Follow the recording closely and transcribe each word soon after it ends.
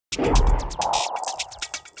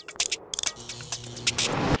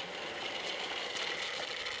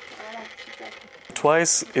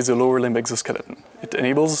TWIICE is a lower limb exoskeleton. It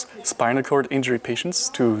enables spinal cord injury patients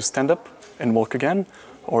to stand up and walk again,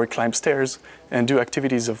 or climb stairs and do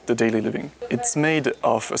activities of the daily living. It's made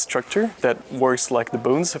of a structure that works like the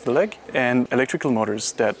bones of the leg and electrical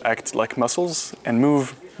motors that act like muscles and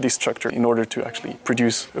move this structure in order to actually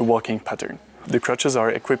produce a walking pattern. The crutches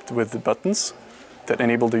are equipped with the buttons that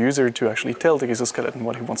enable the user to actually tell the exoskeleton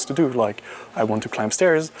what he wants to do, like I want to climb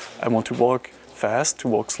stairs, I want to walk fast, to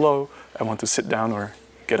walk slow, I want to sit down or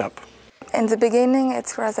get up. In the beginning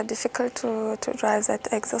it's rather difficult to drive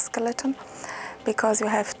that exoskeleton, because you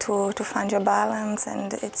have to find your balance,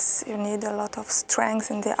 and you need a lot of strength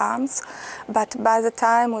in the arms. But by the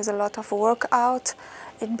time, with a lot of workout,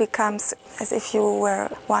 it becomes as if you were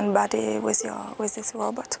one body with this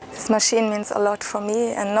robot. This machine means a lot for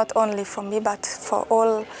me, and not only for me, but for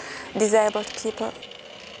all disabled people.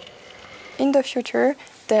 In the future,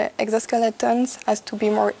 the exoskeletons has to be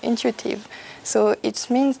more intuitive. So it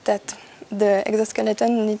means that the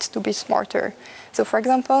exoskeleton needs to be smarter. So for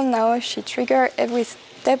example, now she triggers every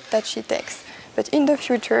step that she takes. But in the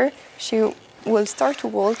future, she will start to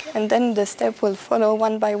walk, and then the step will follow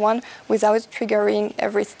one by one without triggering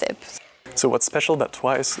every step. So what's special about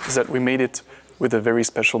TWIICE is that we made it with a very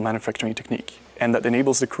special manufacturing technique, and that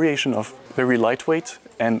enables the creation of very lightweight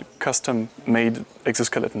and custom-made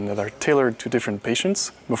exoskeletons that are tailored to different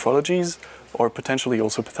patients, morphologies, or potentially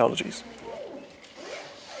also pathologies.